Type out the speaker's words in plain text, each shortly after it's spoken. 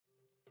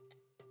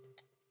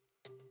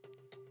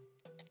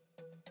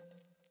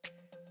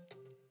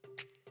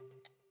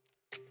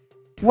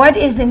What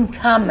is in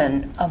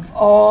common of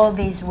all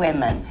these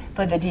women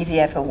for the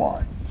DVF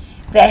Award?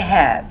 They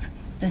have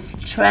the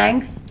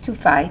strength to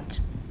fight,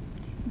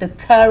 the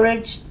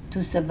courage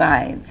to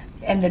survive,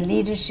 and the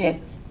leadership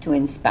to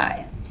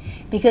inspire.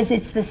 Because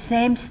it's the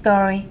same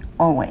story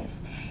always.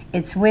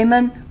 It's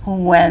women who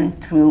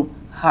went through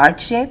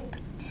hardship,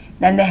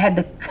 then they had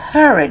the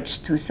courage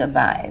to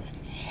survive.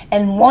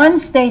 And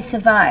once they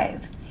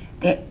survive,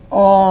 they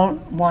all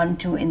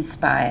want to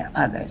inspire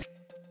others.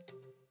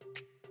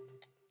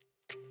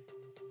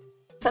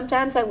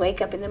 Sometimes I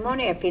wake up in the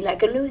morning, I feel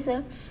like a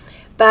loser,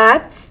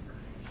 but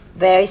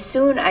very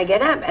soon I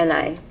get up and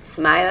I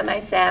smile at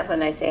myself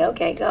and I say,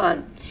 okay, go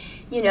on.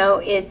 You know,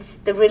 it's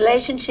the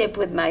relationship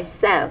with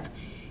myself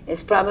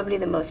is probably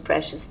the most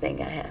precious thing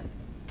I have.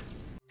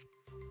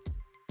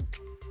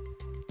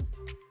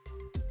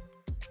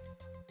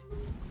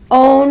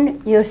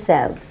 Own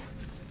yourself.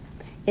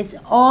 It's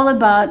all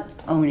about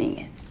owning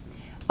it.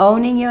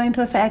 Owning your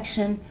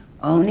imperfection,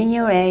 owning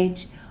your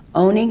age,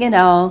 owning it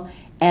all,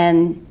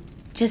 and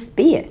just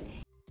be it.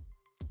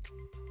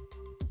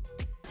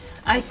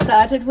 I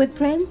started with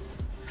prints.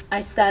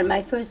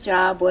 My first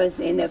job was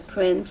in a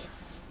print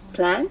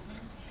plant.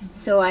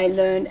 So I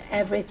learned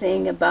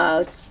everything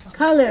about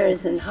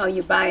colors and how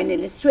you buy an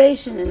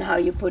illustration and how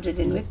you put it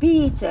in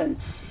repeat and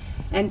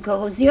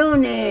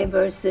corrosione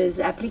versus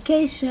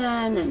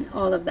application and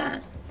all of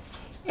that.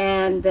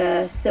 And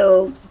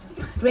so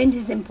print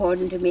is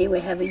important to me. We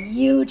have a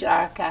huge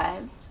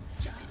archive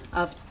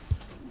of,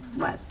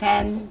 what,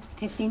 10,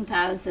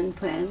 15,000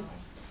 prints.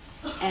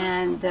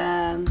 And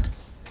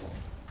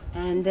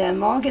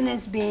Morgan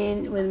has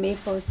been with me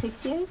for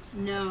 6 years?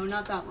 No,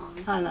 not that long.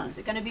 How long? Is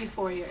it going to be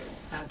 4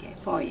 years? Okay,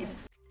 4 years.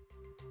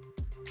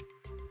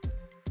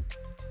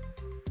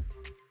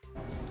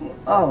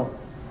 Oh,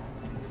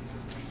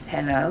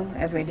 hello,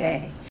 every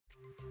day.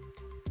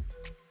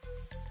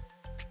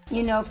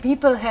 You know,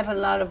 people have a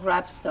lot of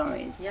rap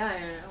stories. Yeah, I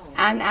know.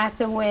 Anne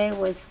Hathaway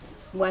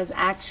was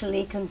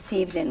actually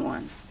conceived in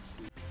one.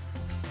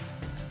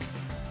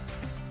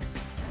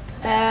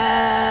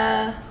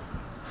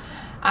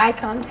 Eye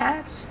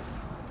contact.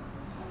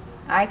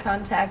 Eye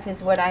contact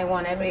is what I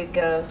want every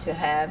girl to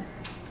have.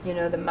 You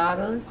know, the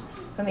models,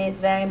 for me it's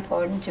very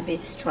important to be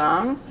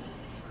strong.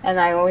 And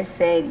I always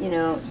say, you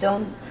know,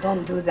 don't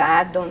do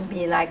that. Don't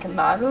be like a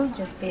model.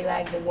 Just be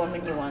like the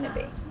woman you want to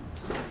be.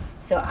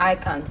 So eye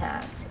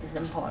contact is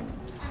important.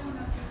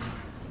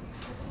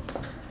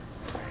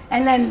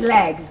 And then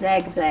legs,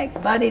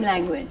 body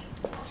language.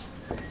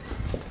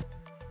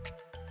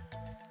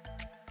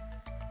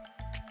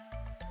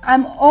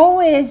 I'm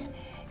always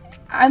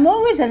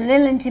a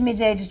little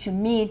intimidated to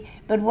meet,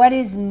 but what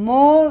is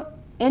more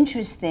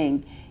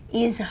interesting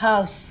is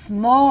how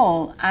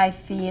small I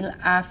feel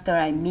after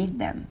I meet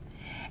them.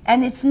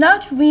 And it's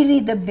not really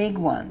the big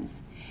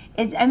ones.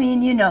 I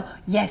mean, you know,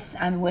 yes,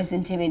 I was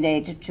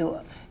intimidated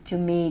to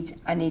meet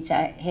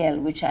Anita Hill,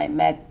 which I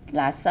met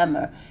last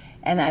summer,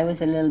 and I was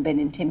a little bit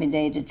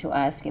intimidated to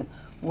ask him,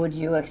 would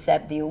you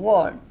accept the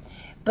award?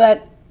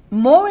 But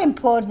more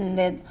important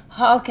than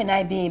I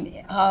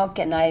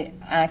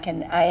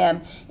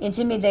am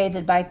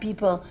intimidated by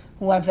people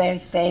who are very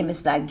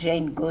famous, like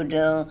Jane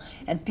Goodall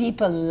and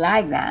people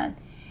like that.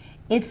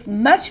 It's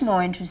much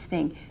more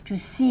interesting to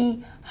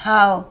see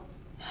how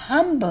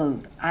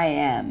humbled I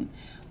am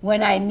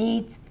when I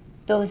meet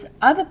those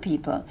other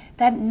people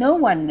that no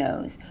one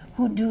knows,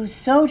 who do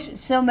so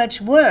much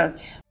work.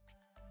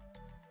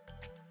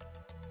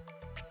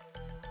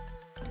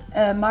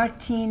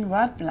 Martine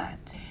Rothblatt.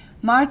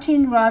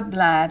 Martine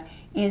Rothblatt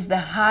is the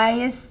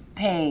highest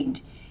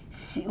paid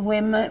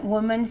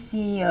woman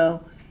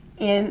CEO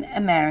in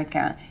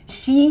America.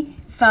 She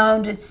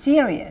founded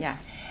Sirius.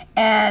 Yes.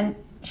 And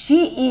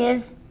she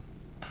is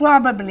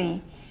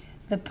probably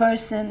the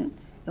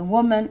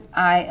woman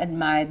I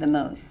admire the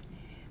most.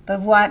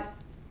 But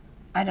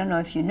I don't know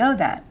if you know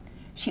that,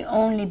 she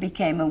only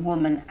became a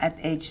woman at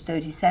age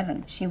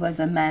 37. She was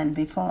a man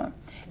before.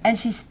 And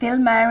she's still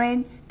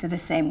married to the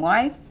same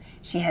wife.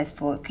 She has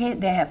 4 kids.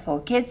 They have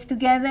 4 kids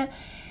together.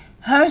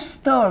 Her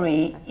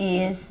story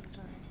is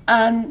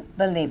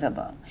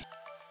unbelievable.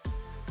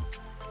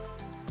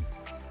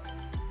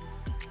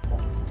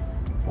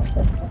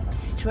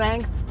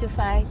 Strength to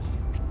fight,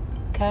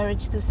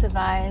 courage to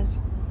survive,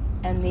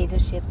 and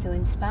leadership to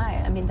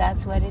inspire. I mean,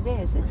 that's what it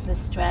is. It's the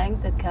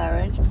strength, the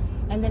courage,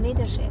 and the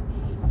leadership.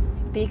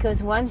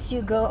 Because once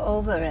you go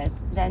over it,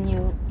 then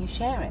you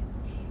share it.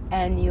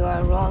 And you are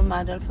a role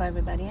model for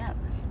everybody else.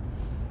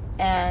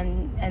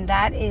 And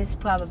that is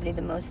probably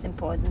the most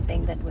important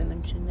thing that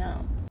women should know.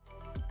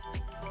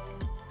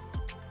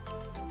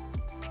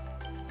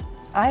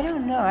 I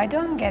don't know. I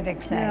don't get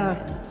excited.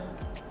 Yeah.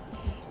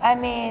 I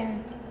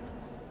mean,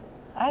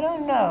 I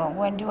don't know.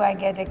 When do I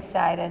get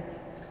excited?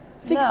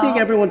 I think seeing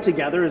everyone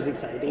together is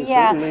exciting,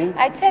 yeah, certainly.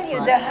 I tell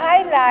you, the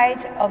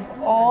highlight of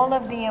all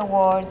of the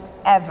awards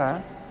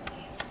ever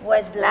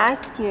was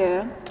last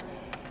year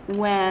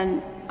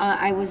when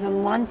I was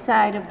on one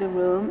side of the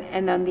room,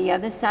 and on the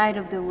other side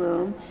of the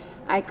room,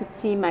 I could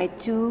see my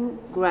 2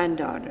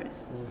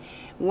 granddaughters.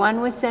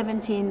 One was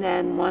 17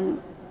 then, one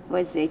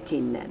was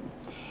 18 then.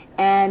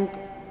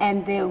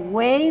 And the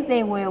way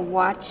they were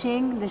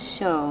watching the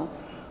show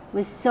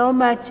with so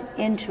much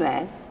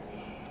interest.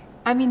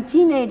 I mean,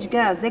 teenage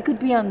girls, they could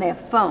be on their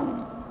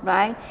phone,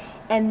 right?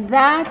 And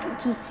that,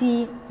 to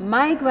see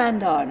my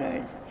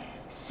granddaughters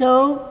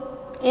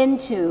so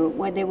into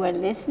what they were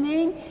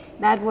listening,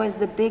 that was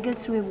the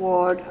biggest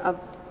reward of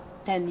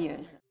 10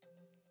 years.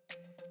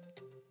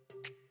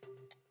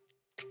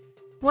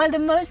 Well, the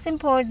most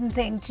important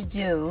thing to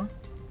do,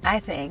 I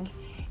think,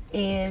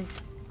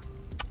 is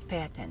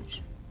pay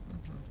attention.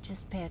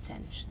 Just pay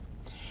attention.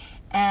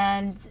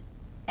 And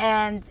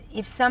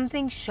if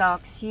something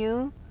shocks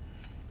you,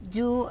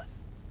 do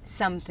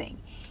something.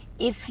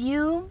 If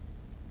you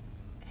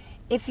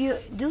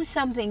do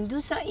something,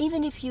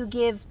 even if you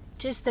give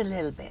just a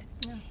little bit,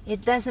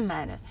 it doesn't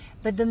matter.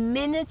 But the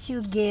minute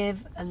you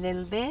give a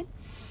little bit,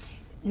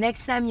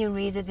 next time you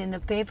read it in the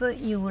paper,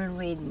 you will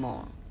read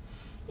more.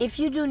 If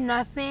you do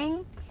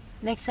nothing,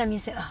 next time you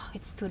say, oh,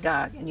 it's too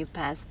dark, and you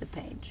pass the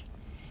page.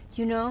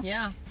 Do you know?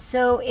 Yeah.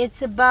 So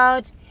it's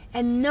about,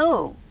 and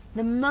know,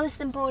 the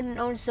most important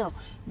also,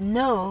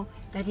 know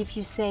that if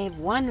you save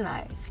one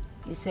life,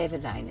 you save a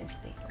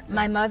dynasty.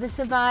 My mother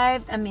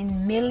survived. I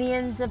mean,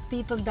 millions of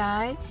people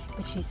died,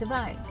 but she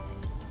survived.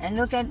 And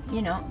look at,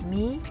 you know,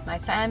 me, my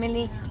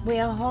family, we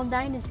are a whole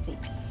dynasty.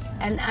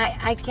 And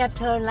I kept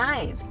her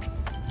alive.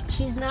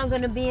 She's now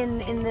going to be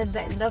in the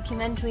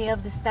documentary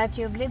of the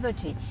Statue of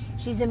Liberty.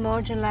 She's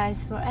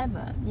immortalized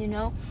forever, you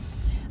know.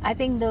 I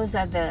think those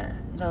are the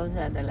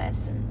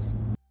lessons.